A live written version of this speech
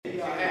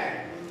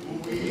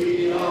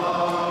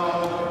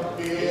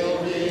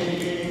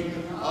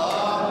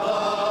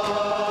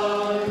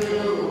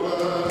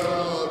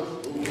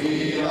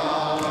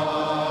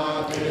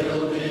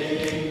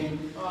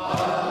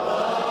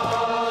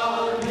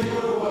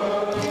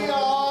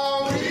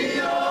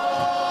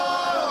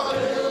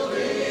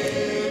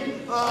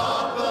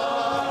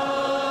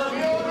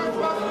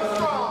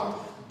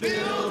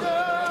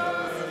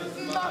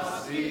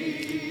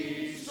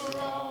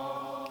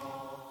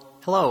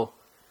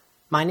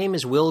My name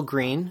is Will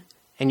Green,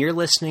 and you're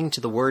listening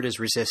to The Word is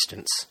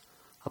Resistance,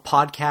 a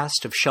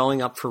podcast of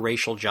showing up for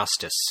racial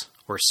justice,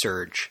 or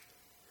SURJ.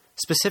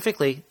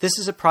 Specifically, this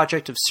is a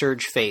project of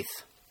Surge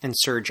Faith and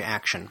Surge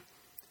Action.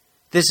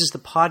 This is the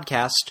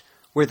podcast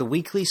where the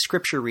weekly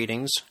scripture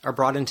readings are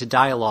brought into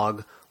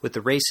dialogue with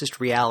the racist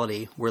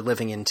reality we're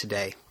living in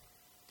today.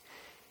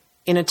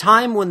 In a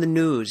time when the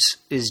news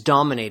is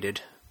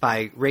dominated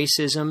by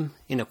racism,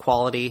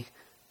 inequality,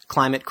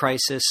 climate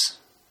crisis,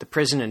 the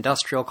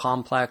prison-industrial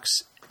complex,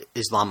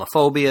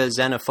 Islamophobia,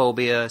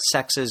 xenophobia,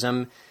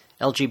 sexism,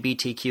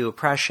 LGBTQ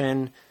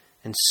oppression,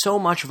 and so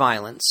much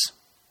violence,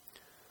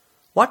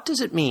 what does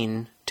it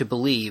mean to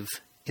believe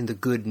in the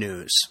good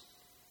news?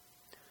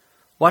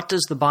 What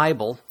does the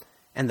Bible,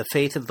 and the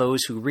faith of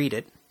those who read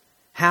it,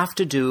 have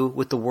to do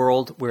with the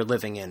world we're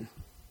living in,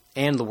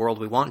 and the world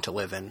we want to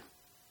live in?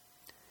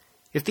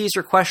 If these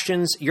are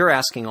questions you're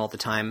asking all the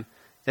time,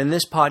 then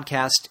this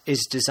podcast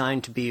is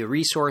designed to be a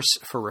resource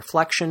for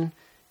reflection,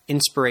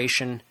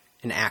 inspiration,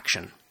 and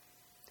action.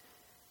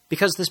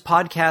 Because this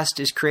podcast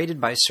is created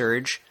by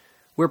Surge,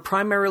 we're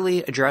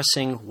primarily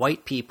addressing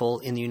white people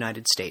in the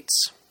United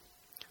States.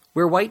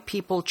 We're white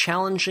people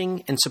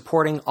challenging and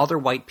supporting other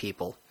white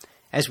people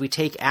as we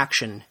take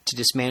action to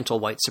dismantle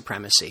white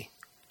supremacy,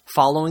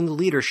 following the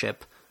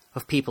leadership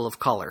of people of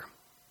color.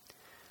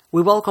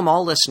 We welcome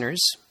all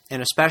listeners,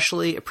 and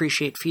especially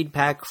appreciate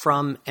feedback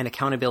from and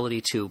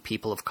accountability to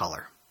people of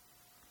color.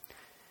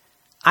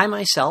 I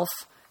myself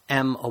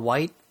am a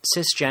white,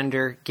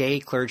 cisgender, gay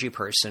clergy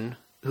person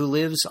who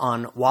lives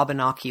on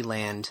Wabanaki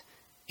land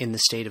in the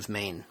state of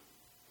Maine.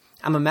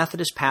 I'm a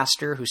Methodist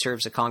pastor who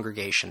serves a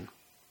congregation.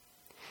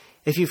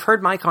 If you've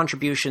heard my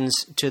contributions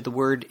to The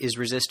Word is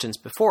Resistance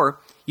before,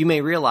 you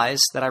may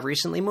realize that I've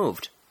recently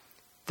moved.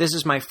 This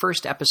is my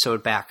first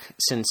episode back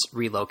since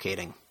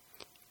relocating.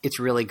 It's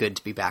really good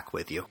to be back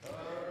with you.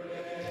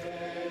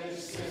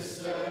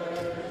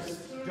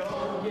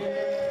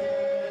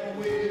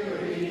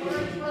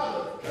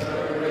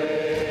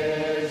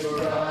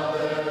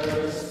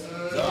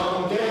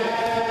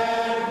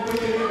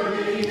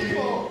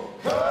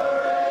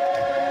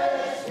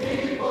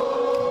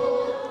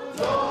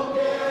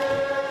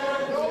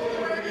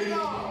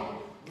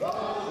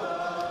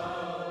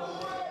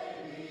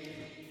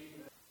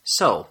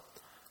 So,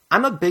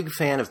 I'm a big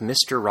fan of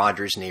Mr.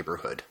 Rogers'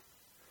 Neighborhood.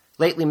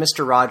 Lately,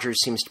 Mr. Rogers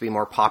seems to be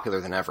more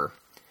popular than ever.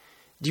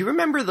 Do you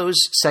remember those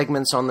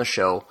segments on the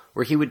show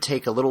where he would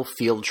take a little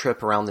field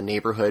trip around the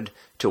neighborhood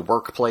to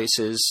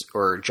workplaces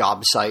or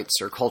job sites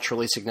or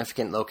culturally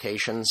significant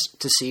locations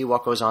to see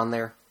what goes on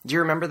there? Do you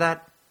remember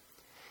that?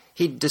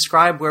 He'd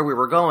describe where we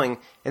were going,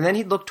 and then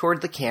he'd look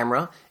toward the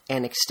camera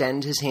and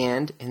extend his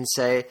hand and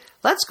say,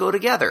 "Let's go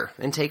together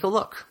and take a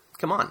look.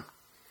 Come on."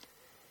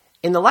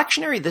 In the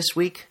lectionary this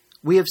week,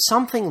 we have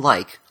something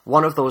like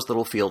one of those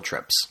little field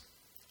trips.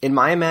 In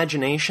my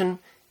imagination,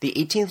 the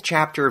 18th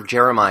chapter of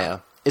Jeremiah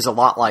is a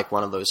lot like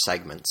one of those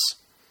segments.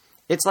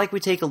 It's like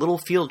we take a little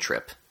field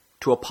trip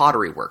to a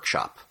pottery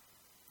workshop.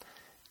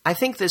 I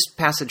think this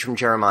passage from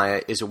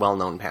Jeremiah is a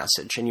well-known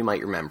passage, and you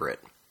might remember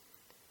it.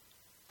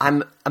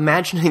 I'm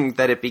imagining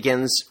that it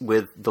begins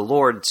with the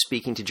Lord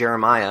speaking to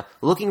Jeremiah,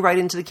 looking right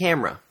into the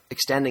camera,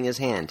 extending his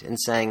hand, and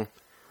saying,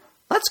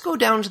 "Let's go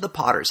down to the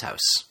potter's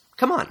house.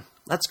 Come on,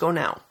 let's go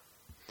now."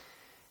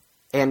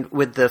 And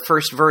with the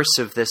first verse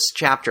of this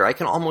chapter, I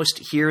can almost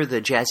hear the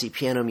jazzy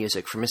piano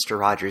music from Mr.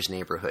 Rogers'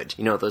 Neighborhood.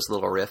 You know, those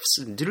little riffs.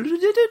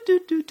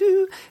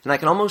 And I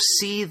can almost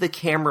see the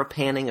camera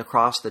panning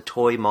across the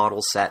toy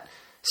model set,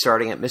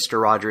 starting at Mr.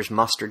 Rogers'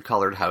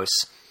 mustard-colored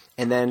house,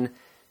 and then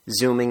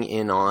zooming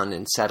in on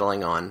and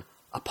settling on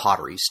a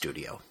pottery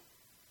studio.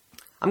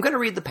 I'm going to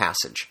read the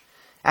passage.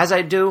 As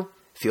I do,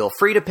 feel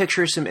free to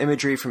picture some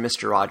imagery from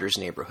Mr. Rogers'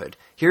 Neighborhood.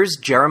 Here's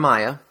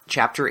Jeremiah,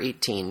 chapter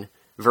 18,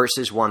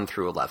 verses 1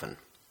 through 11.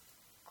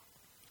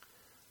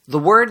 The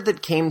word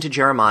that came to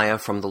Jeremiah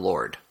from the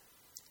Lord.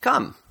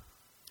 "Come,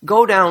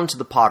 go down to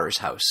the potter's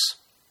house,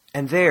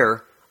 and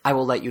there I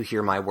will let you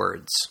hear my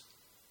words."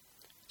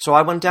 So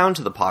I went down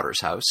to the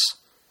potter's house,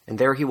 and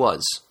there he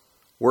was,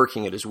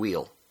 working at his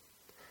wheel.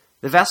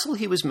 The vessel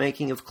he was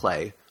making of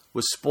clay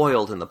was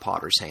spoiled in the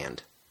potter's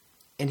hand,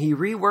 and he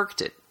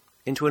reworked it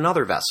into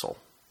another vessel,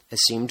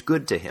 as seemed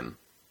good to him.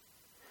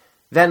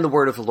 Then the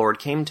word of the Lord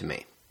came to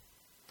me.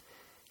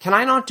 "Can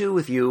I not do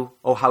with you,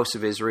 O house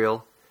of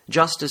Israel,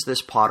 just as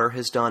this potter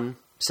has done,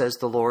 says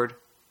the Lord?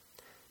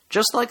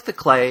 Just like the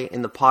clay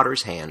in the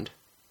potter's hand,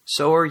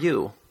 so are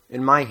you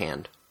in my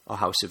hand, O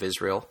house of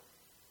Israel.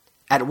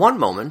 At one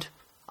moment,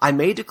 I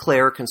may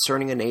declare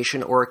concerning a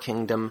nation or a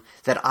kingdom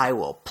that I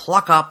will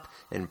pluck up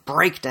and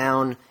break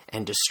down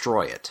and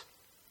destroy it.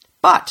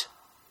 But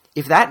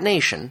if that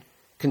nation,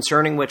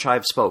 concerning which I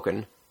have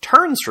spoken,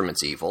 turns from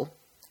its evil,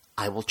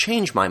 I will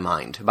change my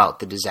mind about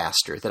the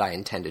disaster that I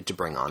intended to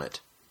bring on it.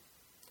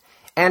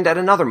 And at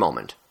another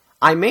moment,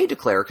 I may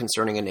declare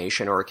concerning a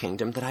nation or a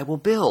kingdom that I will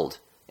build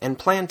and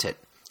plant it.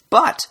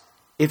 But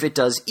if it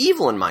does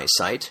evil in my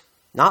sight,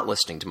 not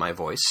listening to my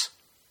voice,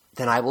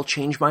 then I will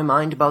change my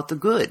mind about the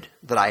good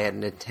that I had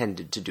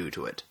intended to do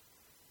to it.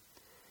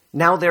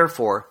 Now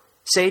therefore,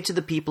 say to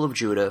the people of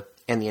Judah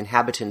and the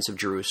inhabitants of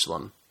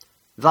Jerusalem,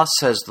 Thus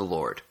says the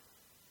Lord,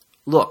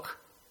 Look,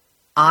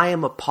 I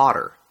am a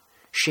potter,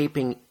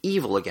 shaping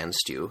evil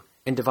against you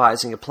and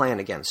devising a plan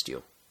against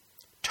you.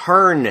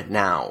 Turn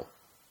now,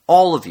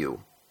 all of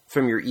you,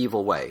 from your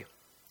evil way,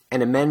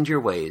 and amend your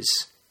ways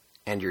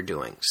and your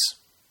doings.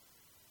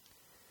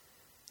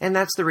 And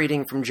that's the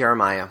reading from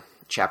Jeremiah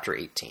chapter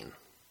 18.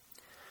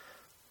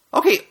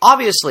 Okay,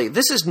 obviously,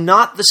 this is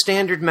not the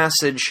standard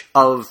message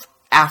of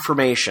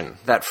affirmation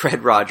that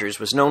Fred Rogers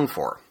was known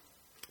for.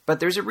 But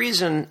there's a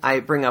reason I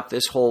bring up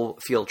this whole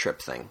field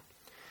trip thing.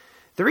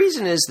 The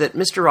reason is that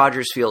Mr.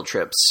 Rogers' field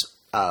trips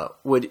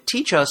would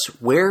teach us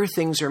where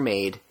things are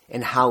made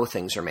and how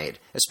things are made,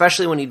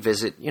 especially when he'd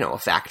visit, a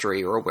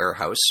factory or a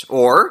warehouse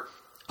or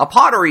a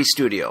pottery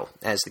studio,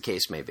 as the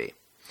case may be.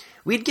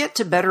 We'd get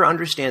to better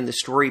understand the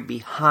story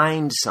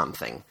behind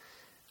something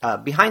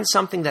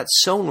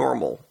that's so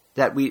normal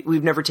that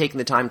we've never taken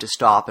the time to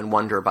stop and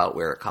wonder about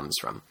where it comes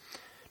from.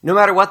 No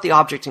matter what the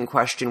object in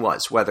question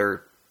was,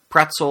 whether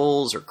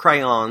pretzels or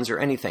crayons or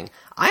anything,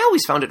 I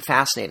always found it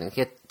fascinating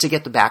to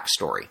get the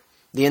backstory,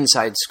 the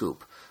inside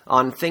scoop,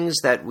 on things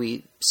that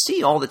we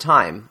see all the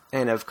time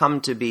and have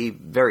come to be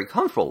very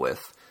comfortable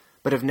with,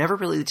 but have never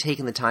really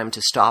taken the time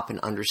to stop and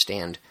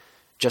understand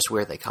just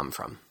where they come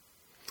from.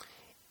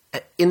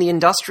 In the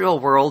industrial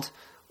world,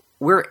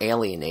 we're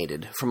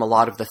alienated from a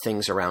lot of the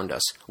things around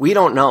us. We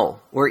don't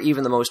know where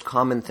even the most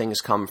common things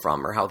come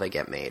from or how they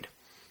get made.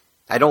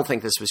 I don't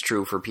think this was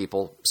true for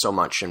people so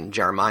much in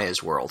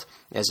Jeremiah's world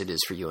as it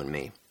is for you and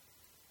me.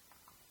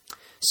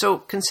 So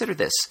consider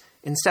this.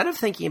 Instead of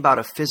thinking about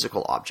a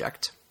physical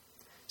object,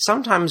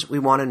 sometimes we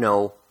want to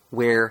know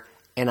where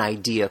an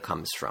idea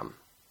comes from.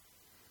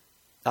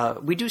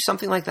 We do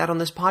something like that on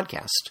this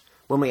podcast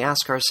when we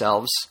ask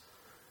ourselves,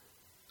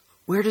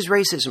 where does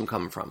racism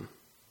come from?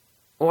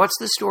 What's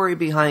the story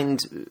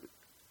behind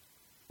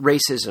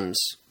racism's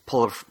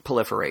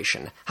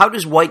proliferation? How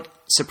does white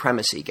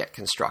supremacy get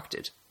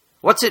constructed?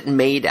 What's it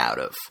made out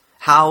of?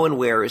 How and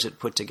where is it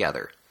put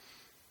together?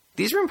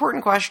 These are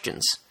important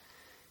questions.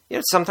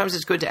 Sometimes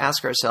it's good to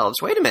ask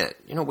ourselves, wait a minute,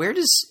 where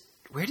does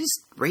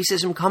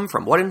racism come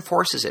from? What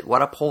enforces it?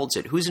 What upholds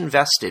it? Who's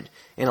invested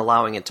in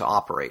allowing it to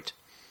operate?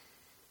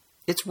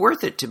 It's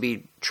worth it to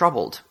be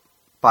troubled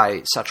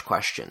by such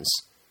questions.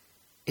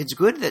 It's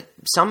good that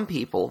some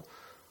people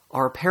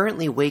are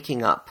apparently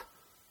waking up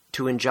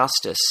to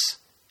injustice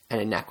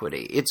and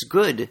inequity. It's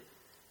good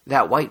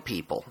that white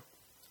people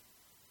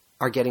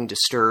are getting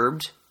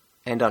disturbed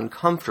and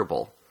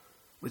uncomfortable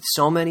with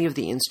so many of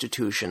the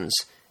institutions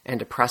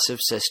and oppressive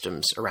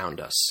systems around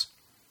us.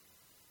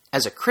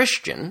 As a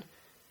Christian,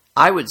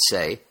 I would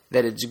say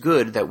that it's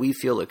good that we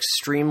feel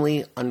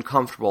extremely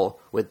uncomfortable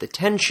with the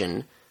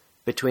tension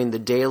between the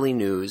daily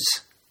news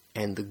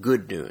and the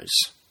good news.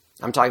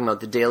 I'm talking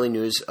about the daily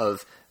news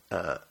of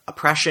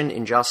oppression,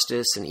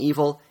 injustice, and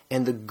evil,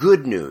 and the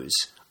good news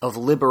of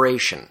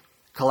liberation,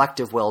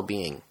 collective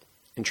well-being,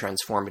 and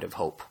transformative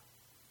hope.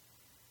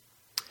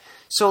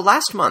 So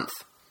last month,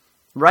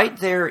 right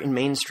there in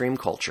mainstream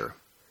culture,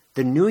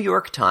 the New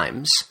York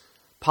Times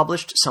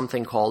published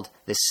something called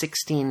the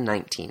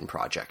 1619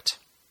 Project.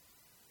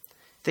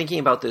 Thinking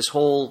about this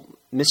whole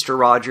Mr.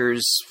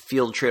 Rogers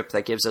field trip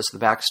that gives us the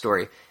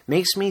backstory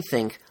makes me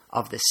think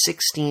of the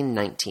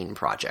 1619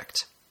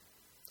 Project.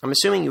 I'm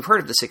assuming you've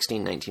heard of the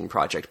 1619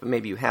 Project, but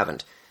maybe you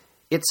haven't.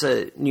 It's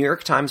a New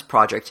York Times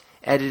project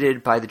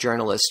edited by the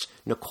journalist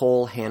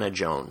Nicole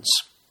Hannah-Jones.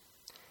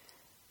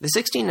 The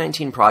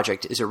 1619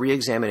 Project is a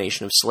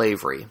re-examination of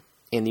slavery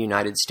in the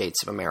United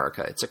States of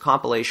America. It's a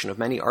compilation of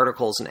many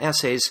articles and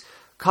essays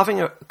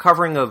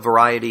covering a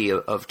variety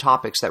of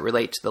topics that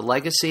relate to the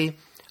legacy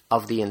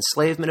of the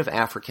enslavement of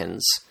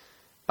Africans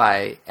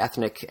by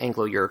ethnic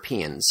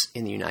Anglo-Europeans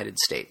in the United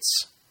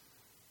States.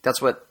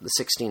 That's what the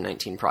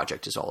 1619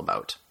 Project is all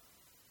about.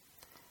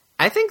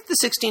 I think the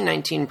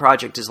 1619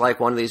 Project is like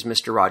one of these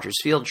Mr. Rogers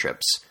field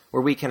trips,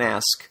 where we can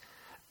ask,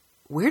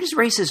 where does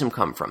racism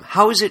come from?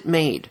 How is it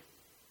made?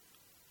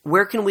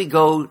 Where can we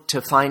go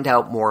to find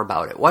out more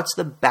about it? What's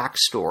the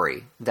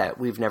backstory that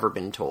we've never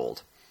been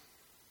told?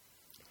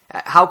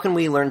 How can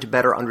we learn to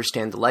better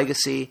understand the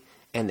legacy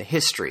and the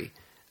history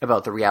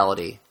about the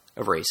reality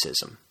of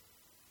racism?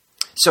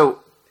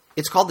 So,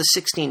 it's called the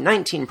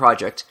 1619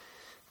 Project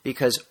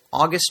because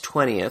August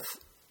 20th,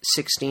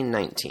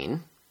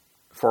 1619,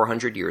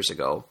 400 years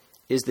ago,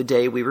 is the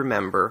day we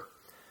remember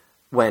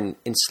when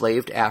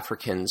enslaved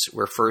Africans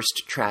were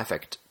first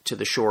trafficked to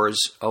the shores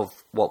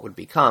of what would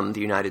become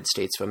the United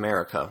States of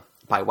America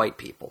by white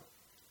people.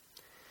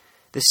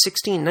 The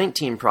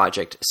 1619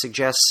 Project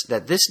suggests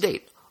that this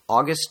date,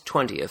 August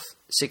 20th,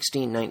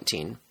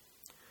 1619,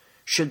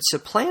 should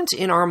supplant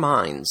in our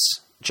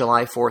minds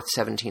July 4th,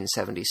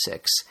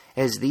 1776,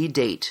 as the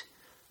date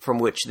from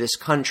which this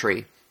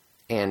country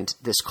and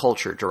this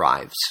culture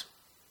derives.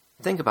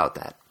 Think about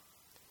that.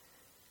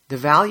 The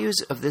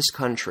values of this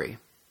country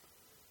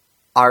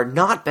are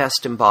not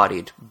best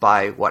embodied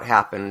by what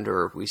happened,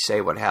 or we say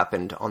what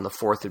happened, on the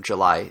 4th of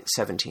July,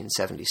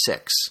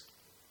 1776,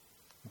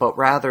 but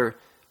rather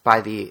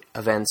by the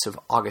events of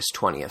August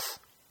 20th,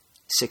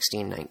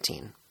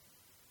 1619.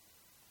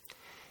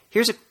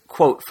 Here's a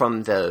quote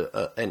from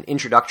an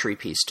introductory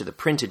piece to the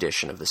print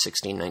edition of the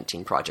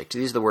 1619 Project.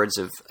 These are the words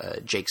of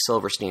Jake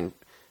Silverstein,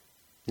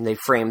 and they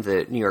framed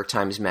the New York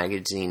Times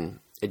Magazine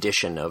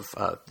edition of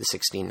the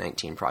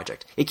 1619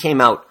 Project. It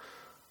came out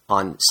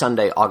on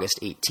Sunday, August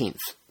 18th,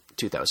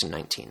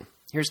 2019.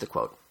 Here's the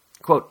quote.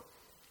 Quote,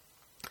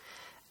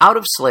 "Out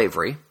of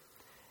slavery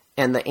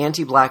and the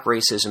anti-black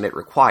racism it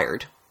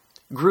required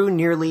grew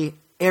nearly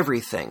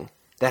everything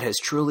that has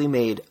truly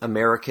made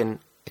American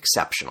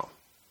exceptional.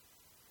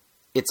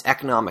 Its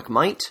economic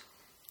might,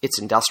 its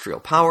industrial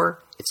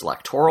power, its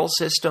electoral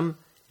system,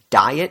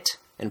 diet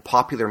and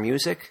popular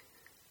music,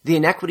 the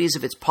inequities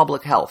of its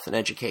public health and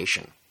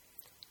education,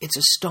 its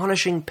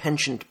astonishing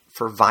penchant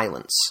for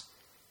violence,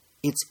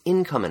 its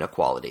income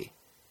inequality,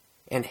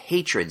 and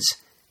hatreds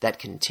that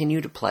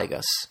continue to plague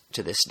us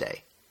to this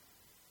day."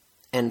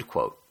 End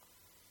quote.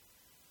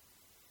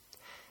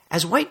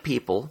 As white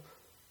people,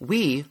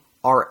 we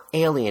are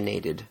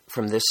alienated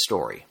from this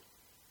story.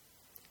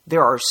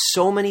 There are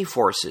so many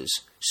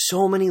forces,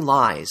 so many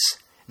lies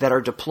that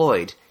are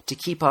deployed to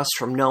keep us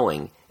from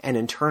knowing and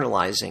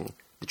internalizing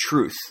the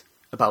truth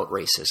about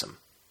racism.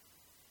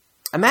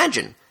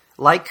 Imagine,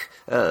 like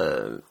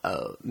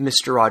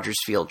Mr.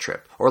 Rogers' field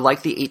trip, or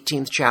like the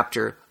 18th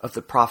chapter of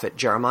the prophet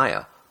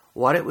Jeremiah,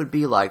 what it would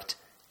be like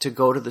to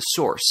go to the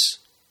source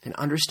and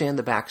understand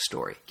the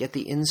backstory, get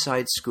the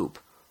inside scoop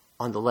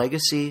on the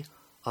legacy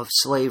of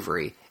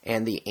slavery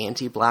and the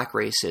anti-black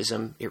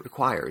racism it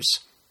requires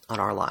on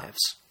our lives.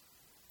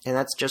 And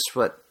that's just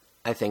what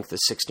I think the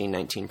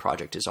 1619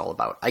 Project is all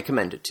about. I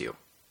commend it to you.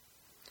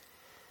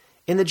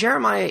 In the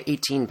Jeremiah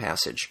 18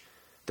 passage,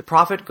 the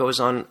prophet goes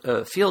on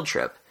a field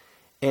trip,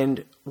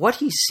 and what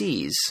he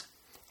sees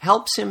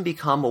helps him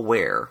become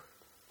aware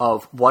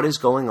of what is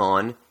going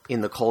on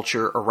in the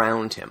culture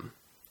around him.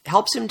 It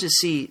helps him to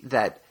see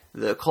that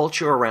the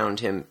culture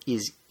around him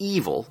is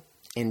evil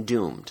and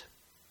doomed.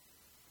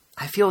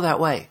 I feel that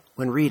way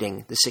when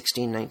reading the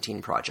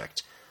 1619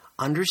 Project.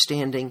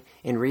 Understanding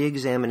and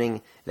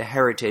re-examining the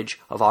heritage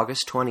of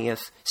August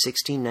 20th,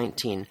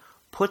 1619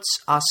 puts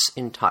us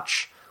in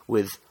touch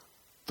with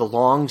the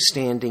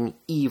long-standing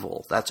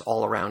evil that's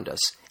all around us,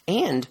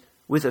 and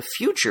with a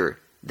future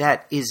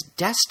that is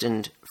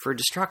destined for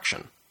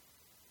destruction.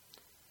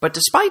 But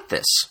despite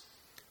this,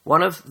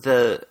 one of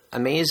the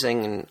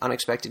amazing and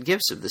unexpected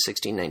gifts of the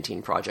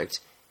 1619 Project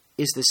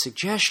is the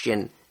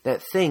suggestion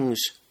that things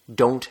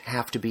don't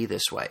have to be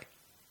this way.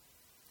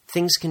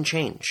 Things can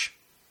change.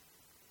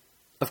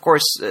 Of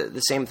course,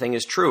 the same thing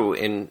is true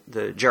in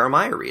the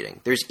Jeremiah reading.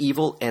 There's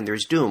evil and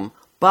there's doom,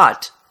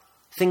 but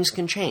things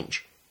can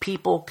change.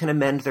 People can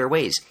amend their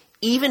ways.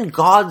 Even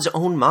God's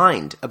own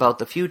mind about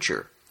the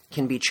future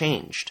can be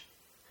changed.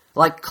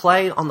 Like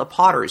clay on the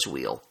potter's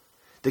wheel,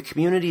 the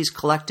community's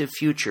collective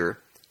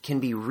future can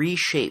be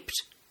reshaped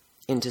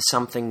into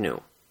something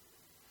new.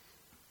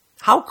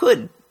 How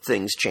could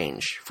things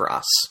change for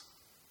us?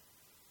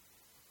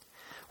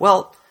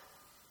 Well,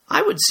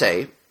 I would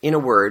say, in a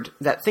word,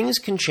 that things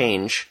can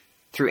change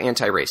through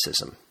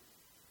anti-racism.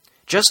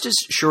 Just as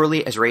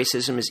surely as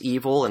racism is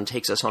evil and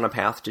takes us on a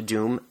path to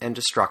doom and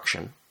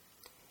destruction,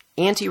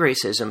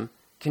 anti-racism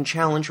can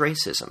challenge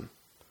racism.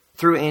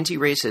 Through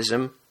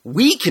anti-racism,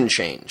 we can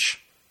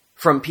change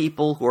from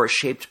people who are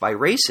shaped by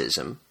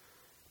racism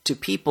to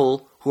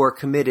people who are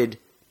committed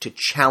to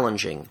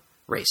challenging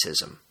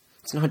racism.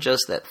 It's not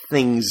just that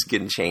things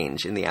can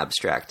change in the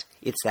abstract,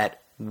 it's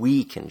that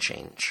we can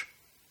change.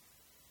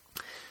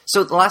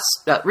 So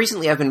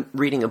recently I've been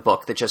reading a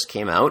book that just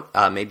came out.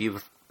 Maybe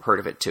you've heard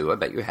of it too. I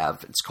bet you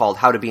have. It's called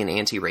How to Be an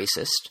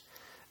Anti-Racist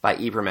by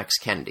Ibram X.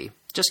 Kendi.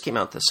 Just came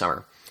out this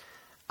summer.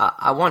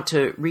 I want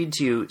to read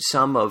to you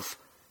some of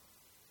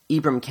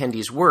Ibram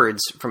Kendi's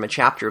words from a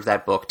chapter of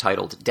that book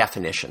titled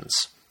Definitions.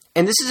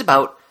 And this is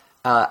about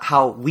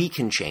how we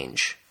can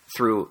change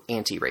through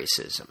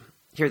anti-racism.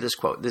 Hear this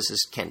quote. This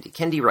is Kendi.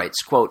 Kendi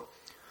writes, quote,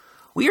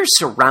 "We are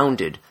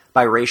surrounded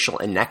by racial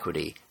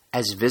inequity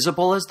as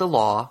visible as the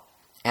law,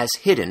 as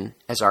hidden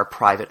as our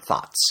private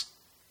thoughts.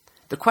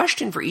 The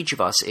question for each of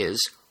us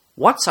is,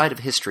 what side of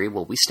history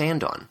will we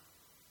stand on?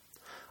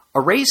 A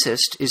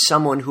racist is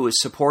someone who is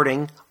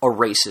supporting a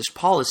racist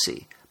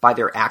policy by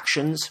their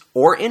actions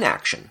or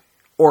inaction,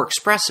 or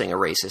expressing a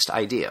racist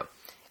idea.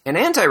 An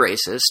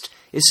anti-racist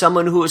is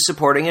someone who is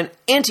supporting an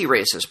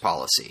anti-racist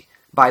policy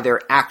by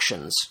their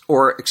actions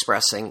or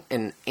expressing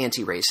an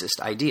anti-racist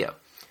idea.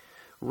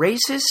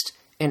 Racist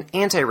and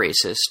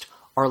anti-racist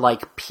are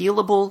like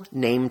peelable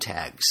name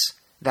tags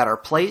that are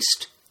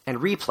placed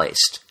and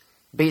replaced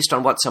based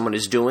on what someone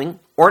is doing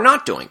or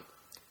not doing,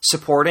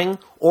 supporting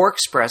or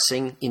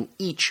expressing in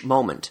each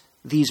moment.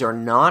 These are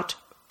not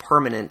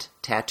permanent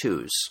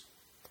tattoos.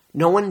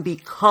 No one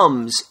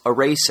becomes a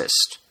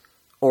racist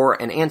or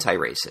an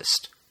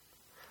anti-racist.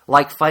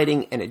 Like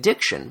fighting an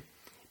addiction,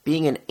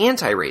 being an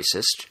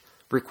anti-racist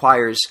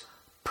requires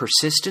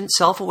persistent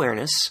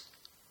self-awareness,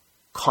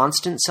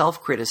 constant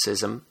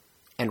self-criticism,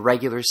 and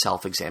regular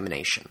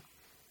self-examination."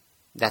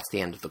 That's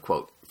the end of the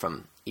quote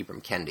from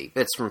Ibram Kendi.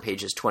 That's from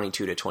pages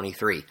 22 to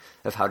 23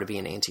 of How to Be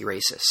an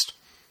Anti-Racist.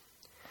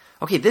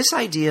 Okay, this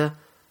idea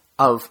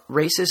of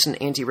racist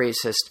and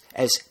anti-racist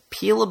as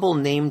peelable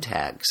name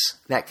tags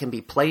that can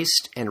be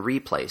placed and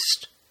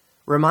replaced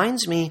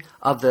reminds me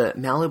of the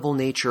malleable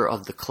nature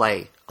of the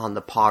clay on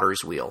the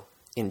potter's wheel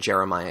in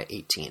Jeremiah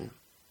 18.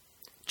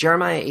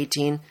 Jeremiah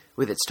 18,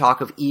 with its talk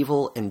of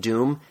evil and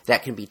doom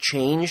that can be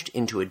changed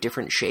into a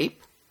different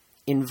shape,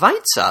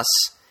 invites us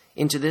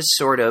into this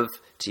sort of,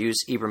 to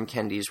use Ibram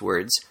Kendi's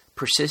words,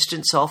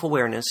 persistent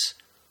self-awareness,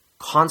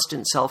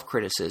 constant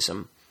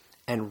self-criticism,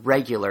 and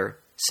regular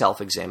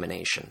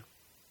self-examination.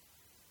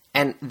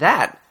 And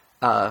that,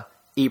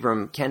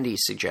 Ibram Kendi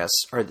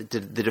suggests, are the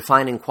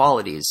defining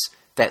qualities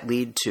that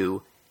lead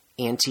to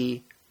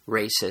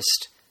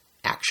anti-racist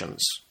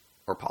actions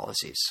or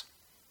policies.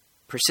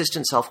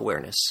 Persistent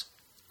self-awareness,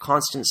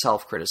 constant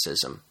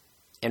self-criticism,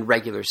 and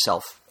regular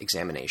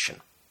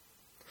self-examination.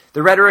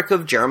 The rhetoric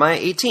of Jeremiah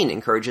 18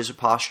 encourages a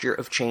posture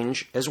of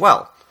change as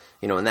well.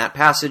 In that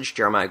passage,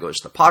 Jeremiah goes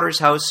to the potter's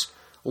house,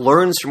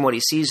 learns from what he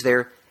sees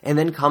there, and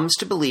then comes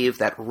to believe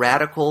that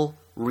radical,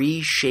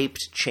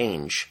 reshaped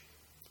change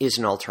is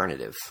an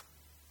alternative.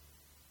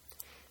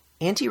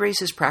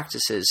 Anti-racist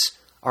practices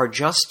are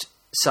just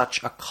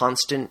such a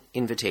constant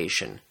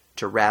invitation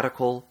to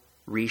radical,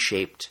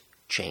 reshaped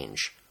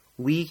change.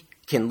 We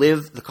can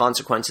live the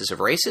consequences of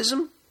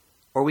racism,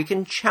 or we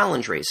can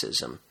challenge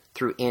racism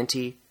through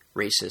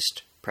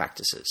anti-racist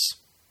practices.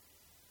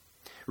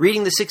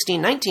 Reading the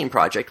 1619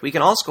 Project, we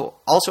can also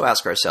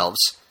ask ourselves,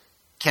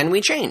 can we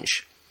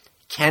change?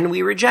 Can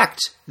we reject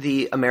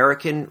the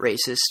American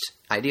racist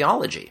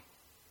ideology?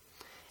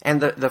 And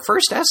the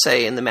first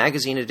essay in the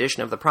magazine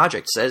edition of the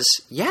project says,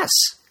 yes,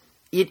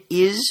 it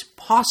is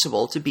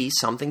possible to be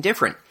something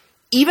different,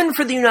 even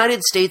for the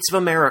United States of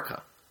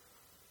America.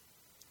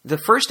 The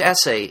first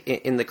essay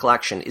in the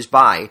collection is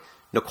by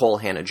Nicole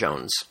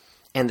Hannah-Jones,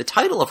 and the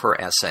title of her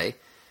essay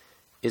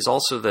is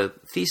also the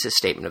thesis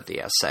statement of the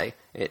essay.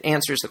 It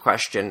answers the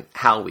question,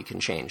 how we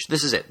can change.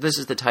 This is it. This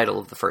is the title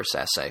of the first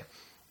essay.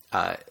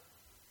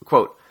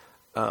 Quote,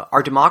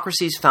 our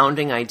democracy's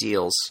founding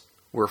ideals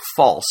were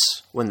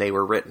false when they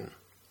were written.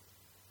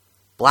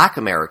 Black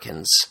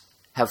Americans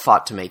have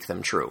fought to make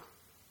them true.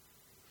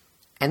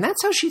 And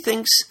that's how she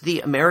thinks the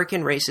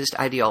American racist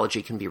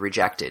ideology can be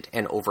rejected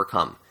and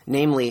overcome,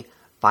 namely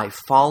by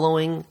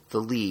following the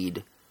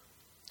lead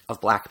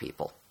of black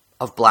people,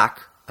 of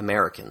black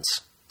Americans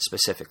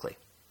specifically.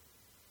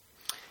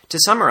 To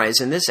summarize,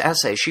 in this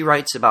essay, she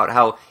writes about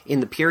how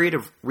in the period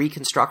of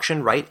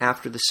Reconstruction right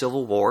after the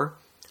Civil War,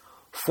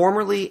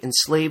 formerly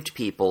enslaved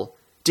people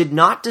did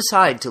not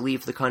decide to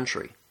leave the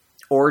country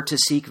or to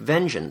seek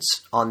vengeance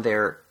on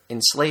their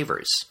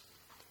enslavers.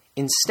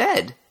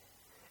 Instead,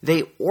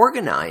 they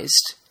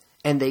organized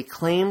and they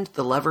claimed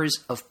the levers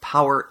of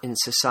power in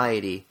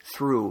society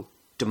through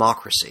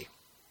democracy.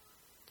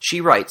 She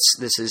writes,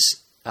 this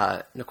is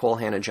Nicole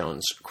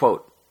Hannah-Jones,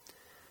 quote,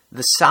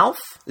 the South,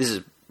 this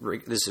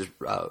is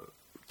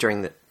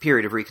during the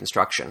period of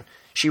Reconstruction,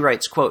 she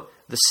writes, quote,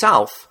 the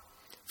South,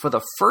 for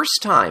the first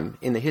time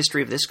in the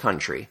history of this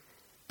country,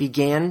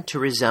 began to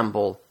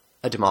resemble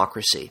a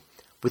democracy,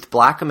 with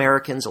black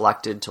Americans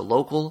elected to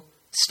local,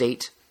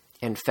 state,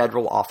 and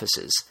federal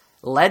offices,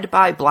 led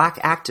by black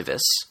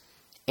activists,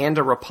 and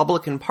a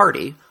Republican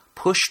Party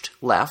pushed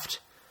left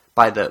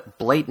by the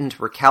blatant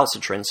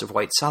recalcitrance of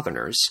white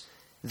Southerners.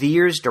 The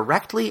years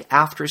directly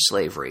after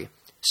slavery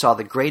saw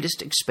the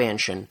greatest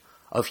expansion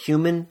of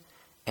human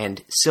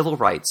and civil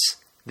rights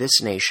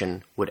this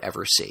nation would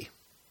ever see.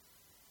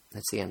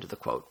 That's the end of the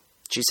quote.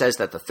 She says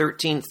that the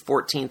 13th,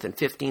 14th, and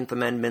 15th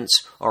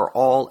Amendments are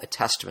all a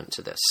testament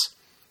to this.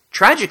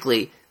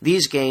 Tragically,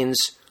 these gains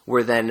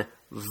were then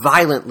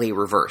violently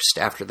reversed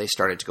after they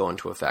started to go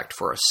into effect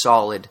for a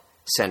solid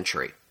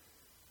century.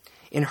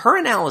 In her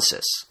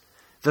analysis,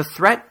 the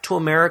threat to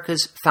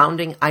America's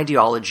founding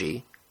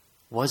ideology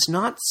was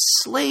not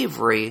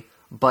slavery,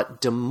 but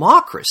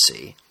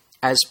democracy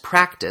as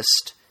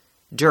practiced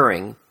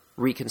during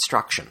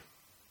Reconstruction.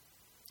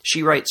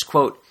 She writes,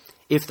 quote,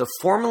 if the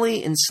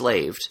formerly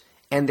enslaved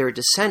and their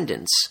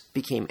descendants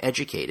became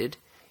educated,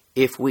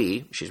 if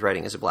we, she's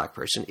writing as a black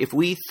person, if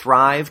we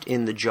thrived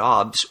in the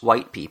jobs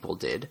white people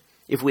did,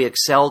 if we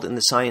excelled in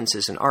the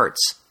sciences and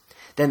arts,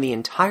 then the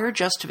entire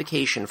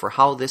justification for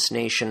how this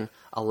nation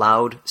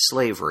allowed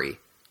slavery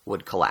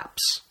would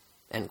collapse.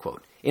 End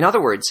quote. In other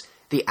words,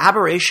 the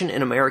aberration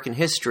in American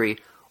history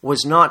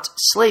was not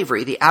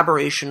slavery. The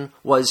aberration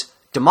was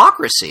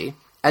democracy,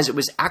 as it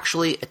was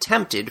actually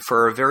attempted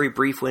for a very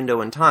brief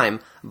window in time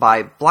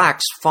by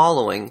blacks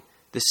following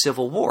the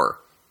Civil War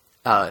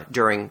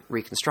during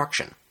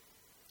Reconstruction.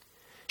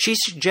 She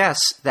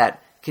suggests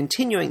that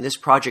continuing this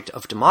project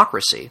of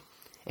democracy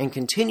and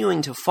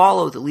continuing to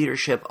follow the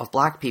leadership of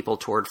black people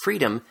toward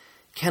freedom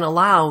can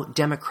allow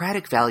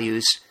democratic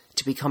values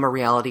to become a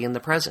reality in the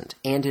present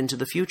and into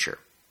the future.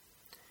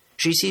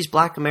 She sees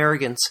black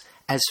Americans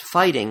as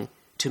fighting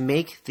to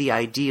make the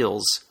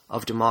ideals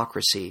of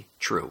democracy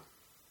true.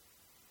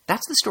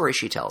 That's the story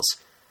she tells.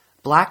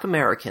 Black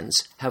Americans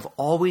have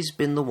always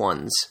been the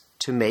ones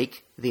to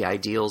make the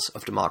ideals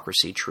of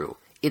democracy true.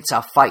 It's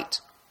a fight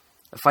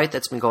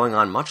that's been going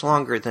on much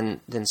longer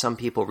than some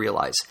people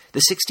realize.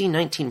 The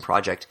 1619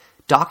 Project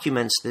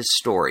documents this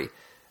story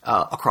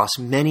across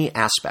many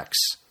aspects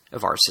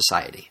of our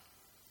society.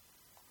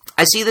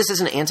 I see this as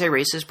an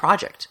anti-racist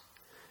project.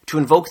 To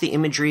invoke the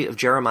imagery of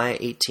Jeremiah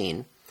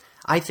 18,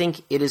 I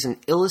think it is an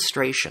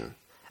illustration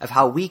of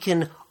how we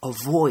can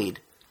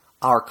avoid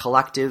our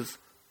collective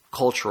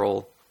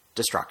cultural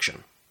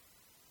destruction.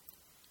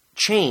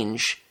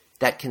 Change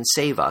that can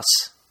save us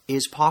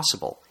is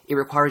possible. It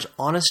requires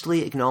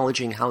honestly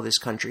acknowledging how this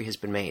country has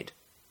been made.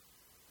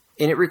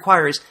 And it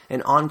requires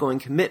an ongoing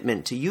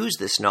commitment to use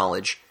this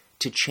knowledge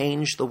to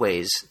change the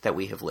ways that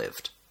we have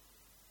lived.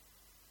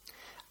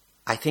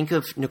 I think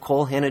of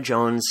Nicole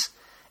Hannah-Jones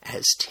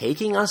as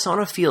taking us on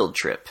a field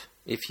trip,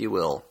 if you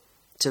will,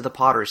 to the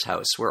Potter's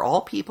House, where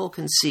all people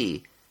can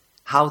see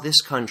how this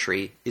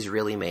country is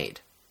really made.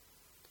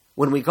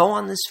 When we go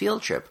on this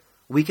field trip,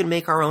 we can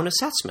make our own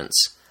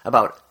assessments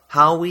about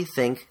how we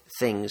think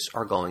things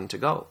are going to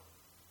go.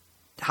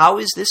 How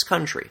is this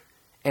country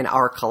and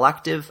our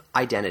collective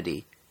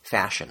identity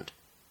fashioned?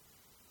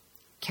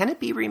 Can it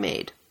be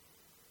remade?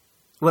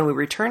 When we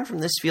return from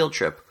this field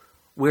trip,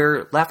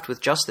 we're left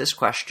with just this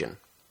question.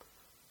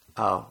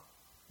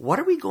 What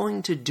are we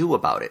going to do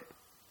about it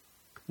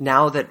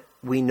now that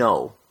we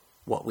know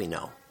what we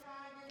know?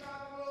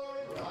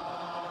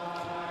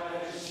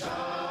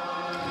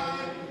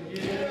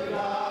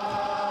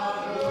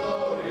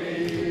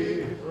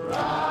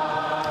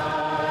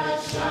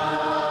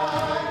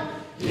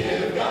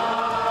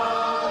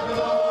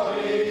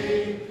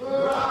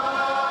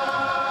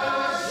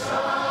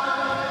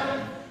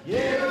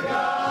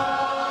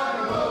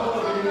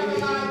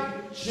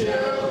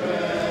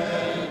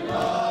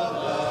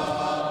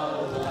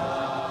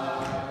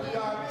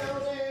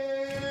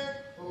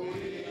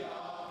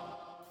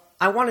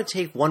 I want to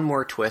take one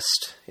more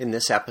twist in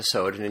this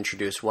episode and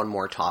introduce one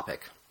more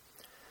topic.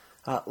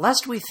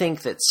 Lest we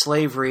think that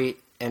slavery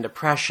and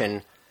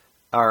oppression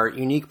are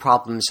unique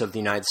problems of the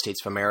United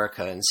States of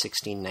America in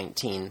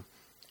 1619,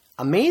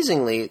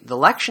 amazingly, the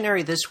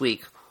lectionary this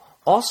week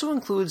also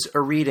includes a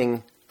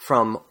reading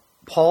from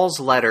Paul's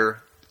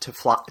letter to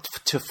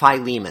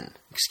Philemon.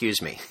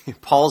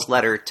 Paul's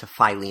letter to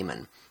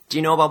Philemon. Do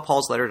you know about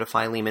Paul's letter to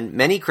Philemon?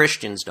 Many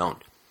Christians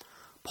don't.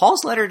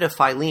 Paul's letter to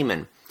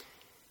Philemon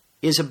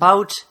is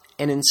about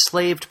an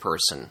enslaved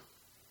person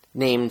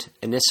named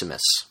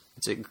Onesimus.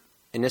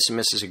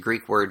 Onesimus is a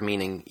Greek word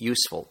meaning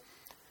useful.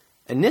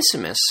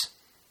 Onesimus,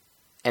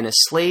 an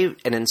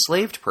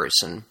enslaved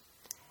person,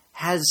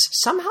 has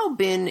somehow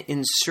been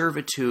in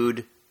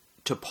servitude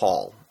to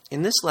Paul.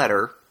 In this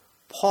letter,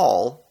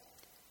 Paul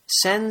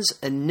sends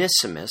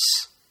Onesimus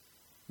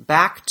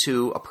back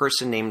to a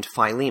person named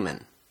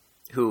Philemon,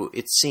 who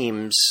it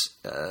seems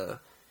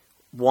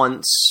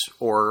once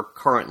or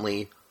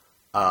currently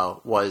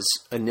was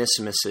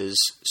Onesimus's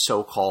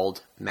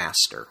so-called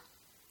master.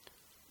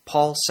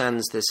 Paul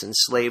sends this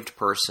enslaved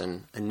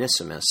person,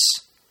 Onesimus,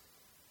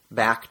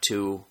 back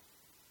to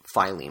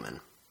Philemon.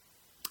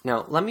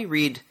 Now, let me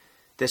read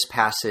this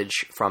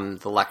passage from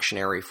the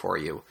lectionary for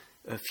you,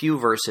 a few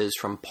verses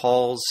from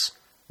Paul's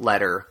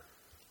letter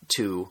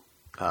to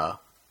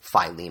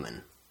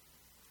Philemon.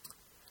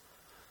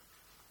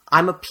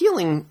 I'm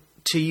appealing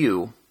to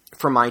you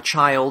for my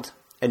child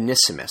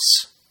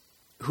Onesimus,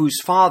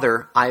 whose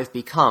father I have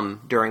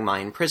become during my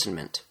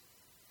imprisonment.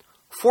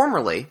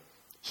 Formerly,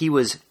 he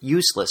was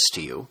useless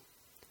to you,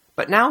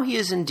 but now he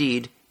is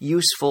indeed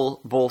useful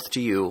both to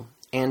you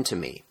and to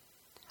me.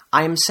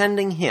 I am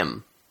sending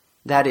him,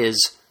 that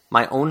is,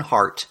 my own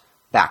heart,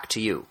 back to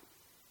you.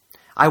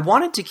 I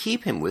wanted to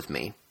keep him with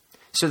me,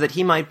 so that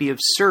he might be of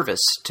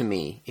service to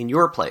me in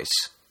your place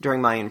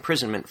during my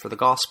imprisonment for the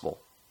gospel.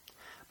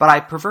 But I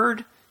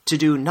preferred to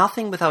do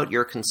nothing without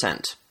your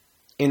consent,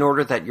 in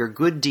order that your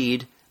good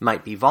deed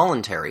might be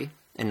voluntary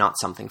and not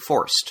something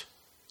forced.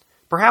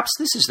 Perhaps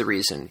this is the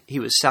reason he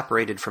was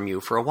separated from you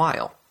for a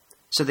while,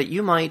 so that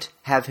you might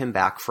have him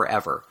back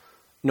forever,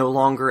 no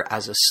longer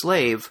as a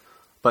slave,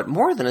 but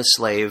more than a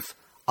slave,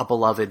 a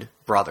beloved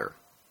brother,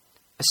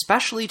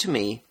 especially to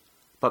me,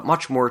 but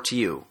much more to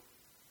you,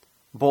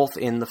 both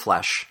in the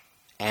flesh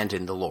and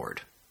in the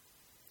Lord.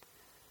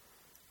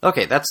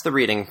 Okay, that's the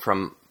reading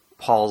from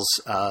Paul's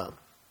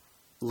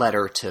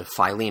letter to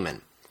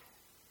Philemon.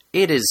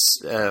 It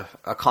is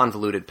a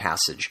convoluted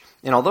passage,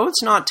 and although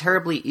it's not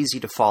terribly easy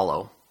to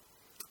follow,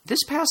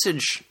 this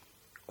passage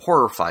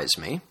horrifies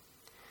me,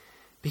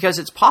 because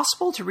it's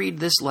possible to read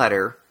this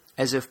letter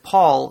as if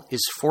Paul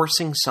is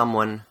forcing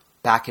someone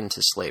back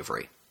into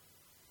slavery.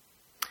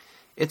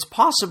 It's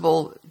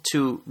possible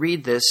to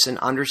read this and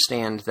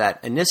understand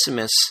that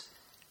Onesimus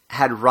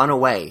had run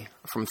away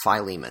from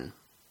Philemon,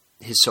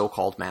 his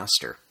so-called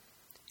master,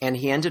 and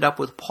he ended up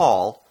with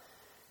Paul,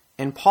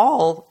 and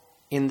Paul,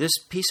 in this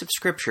piece of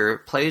scripture,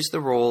 plays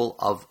the role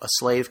of a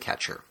slave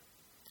catcher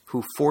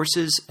who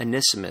forces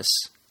Onesimus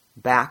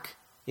back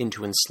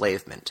into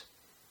enslavement.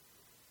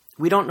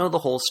 We don't know the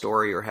whole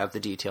story or have the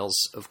details,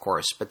 of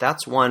course, but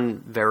that's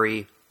one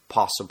very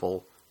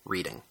possible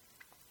reading.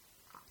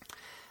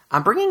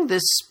 I'm bringing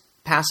this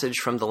passage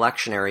from the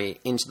lectionary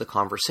into the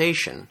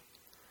conversation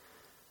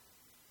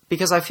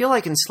because I feel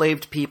like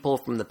enslaved people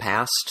from the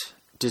past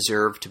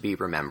deserve to be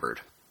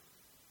remembered.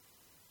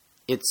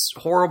 It's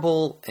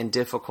horrible and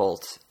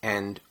difficult,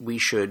 and we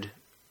should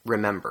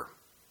remember.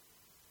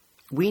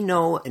 We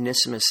know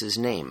Onesimus's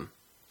name,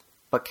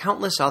 but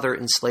countless other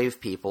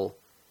enslaved people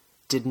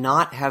did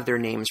not have their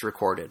names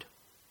recorded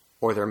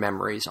or their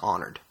memories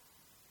honored.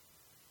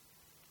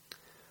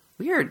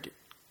 We are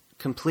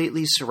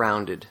completely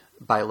surrounded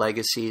by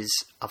legacies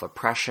of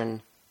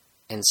oppression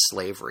and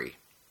slavery.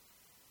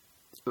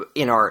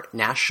 In our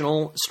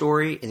national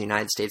story in the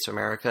United States of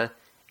America,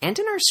 and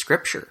in our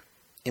scripture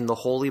in the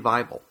Holy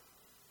Bible.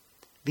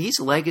 These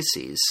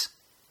legacies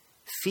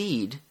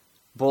feed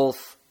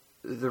both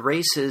the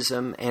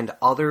racism and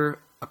other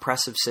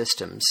oppressive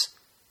systems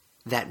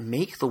that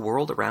make the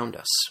world around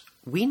us.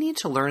 We need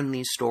to learn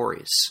these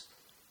stories.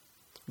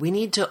 We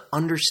need to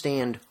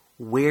understand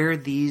where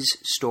these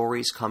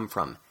stories come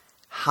from,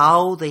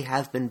 how they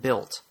have been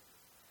built,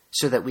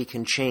 so that we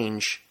can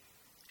change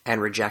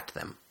and reject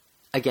them.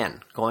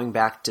 Again, going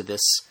back to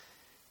this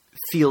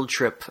field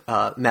trip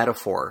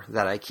metaphor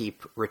that I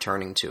keep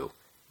returning to,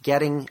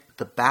 getting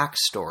the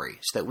backstory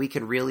so that we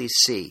can really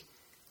see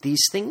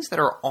these things that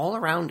are all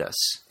around us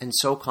and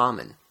so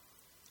common.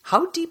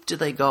 How deep do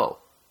they go?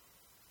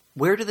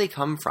 Where do they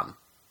come from?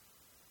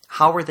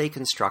 How are they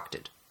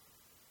constructed?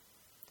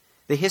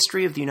 The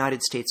history of the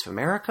United States of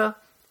America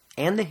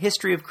and the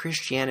history of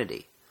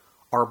Christianity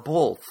are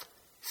both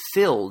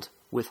filled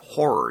with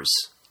horrors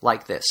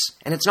like this.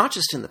 And it's not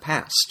just in the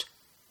past.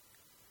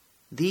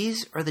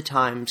 These are the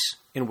times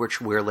in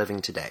which we're living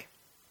today.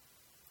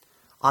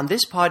 On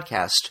this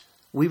podcast,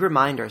 we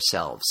remind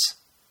ourselves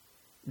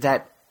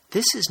that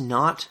this is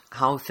not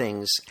how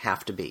things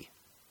have to be.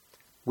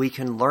 We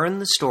can learn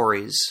the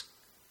stories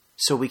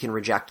so we can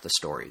reject the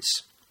stories.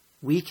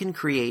 We can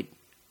create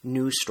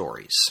new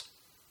stories.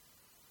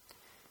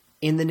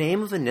 In the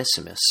name of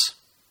Onesimus,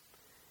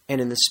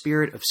 and in the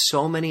spirit of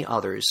so many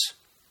others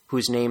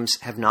whose names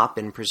have not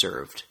been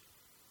preserved,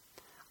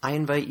 I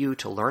invite you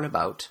to learn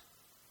about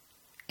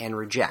and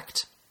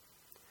reject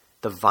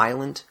the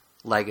violent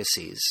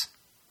legacies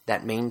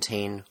that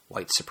maintain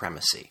white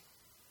supremacy.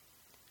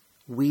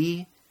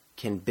 We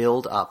can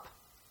build up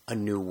a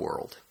new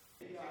world.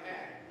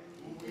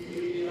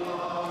 We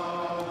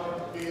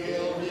are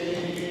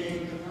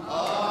building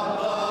up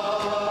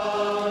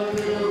a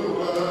new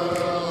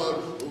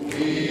world.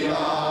 We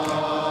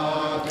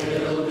are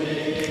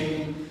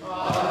building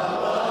up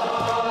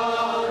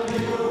a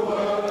new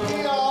world.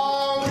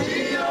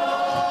 We are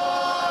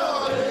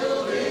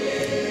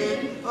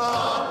building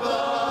up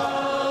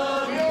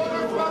a new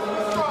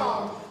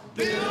world.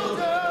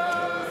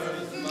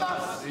 Builders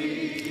must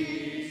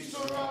be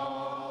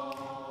strong.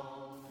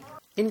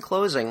 In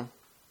closing,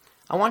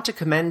 I want to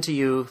commend to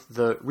you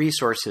the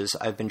resources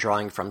I've been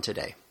drawing from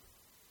today.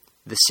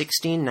 The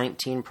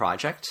 1619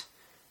 Project,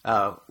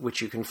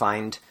 which you can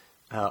find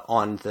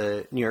on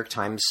the New York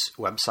Times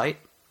website,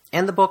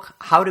 and the book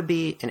How to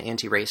Be an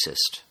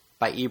Anti-Racist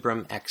by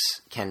Ibram X.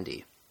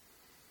 Kendi.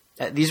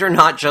 These are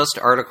not just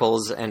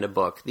articles and a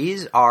book.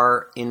 These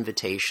are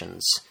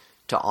invitations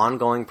to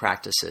ongoing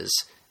practices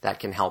that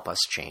can help us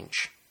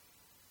change.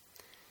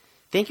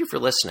 Thank you for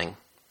listening.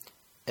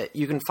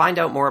 You can find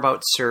out more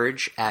about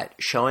Surge at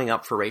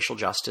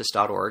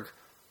showingupforracialjustice.org.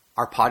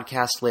 Our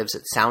podcast lives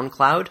at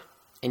SoundCloud,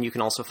 and you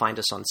can also find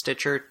us on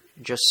Stitcher.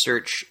 Just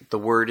search The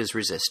Word is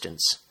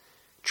Resistance.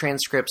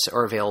 Transcripts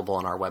are available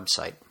on our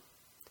website.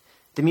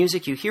 The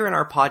music you hear in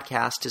our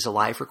podcast is a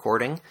live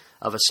recording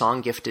of a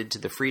song gifted to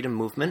the Freedom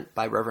Movement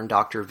by Reverend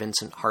Dr.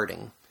 Vincent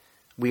Harding.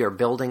 We are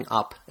building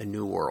up a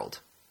new world.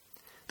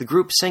 The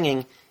group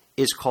singing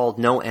is called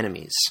No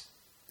Enemies,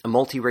 a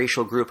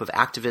multiracial group of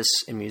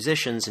activists and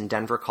musicians in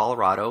Denver,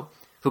 Colorado,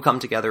 who come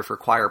together for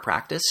choir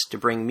practice to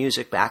bring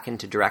music back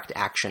into direct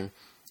action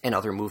and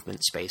other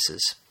movement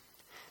spaces.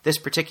 This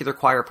particular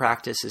choir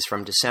practice is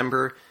from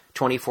December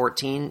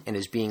 2014 and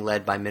is being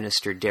led by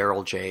Minister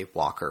Darrell J.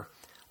 Walker.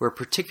 We're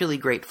particularly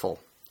grateful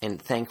and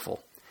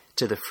thankful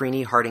to the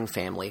Freeney Harding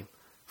family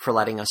for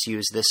letting us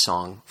use this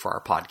song for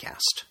our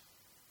podcast.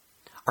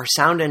 Our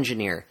sound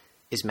engineer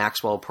is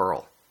Maxwell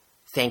Pearl.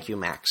 Thank you,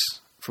 Max,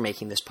 for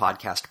making this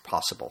podcast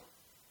possible.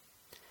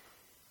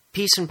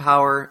 Peace and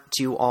power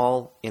to you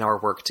all in our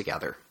work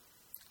together.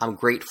 I'm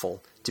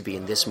grateful to be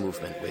in this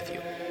movement with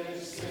you.